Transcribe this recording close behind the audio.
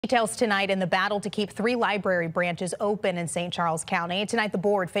Details tonight in the battle to keep 3 library branches open in St. Charles County. Tonight, the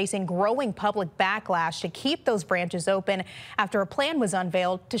board facing growing public backlash to keep those branches open after a plan was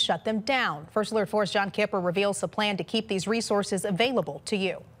unveiled to shut them down. First Alert 4's John Kipper reveals the plan to keep these resources available to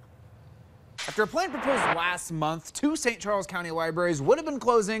you. After a plan proposed last month, 2 St. Charles County libraries would have been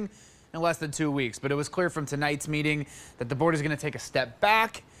closing in less than 2 weeks. But it was clear from tonight's meeting that the board is going to take a step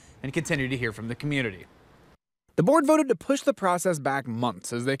back and continue to hear from the community. The board voted to push the process back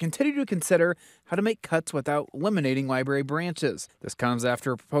months as they continue to consider how to make cuts without eliminating library branches. This comes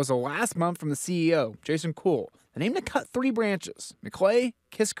after a proposal last month from the CEO, Jason Kuhl, that aimed to cut 3 branches, Maclay,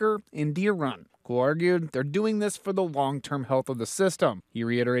 Kisker, and Deer Run. Kuhl argued they're doing this for the long-term health of the system. He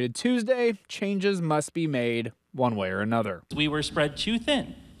reiterated Tuesday, changes must be made one way or another. We were spread too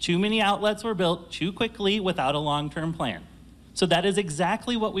thin. Too many outlets were built too quickly without a long-term plan. So that is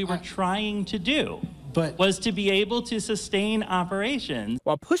exactly what we were trying to do. Was to be able to sustain operations.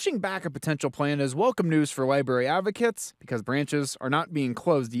 While pushing back a potential plan is welcome news for library advocates because branches are not being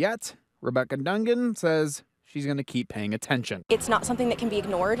closed yet, Rebecca Dungan says she's going to keep paying attention. It's not something that can be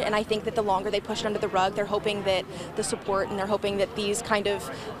ignored, and I think that the longer they push it under the rug, they're hoping that the support and they're hoping that these kind of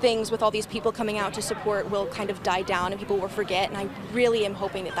things with all these people coming out to support will kind of die down and people will forget, and I really am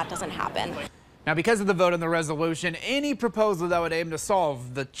hoping that that doesn't happen. Now, because of the vote on the resolution, any proposal that would aim to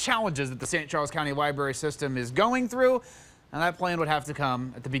solve the challenges that the St. Charles County library system is going through, and that plan would have to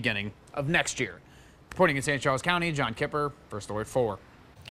come at the beginning of next year. Reporting in St. Charles County, John Kipper, First Alert 4.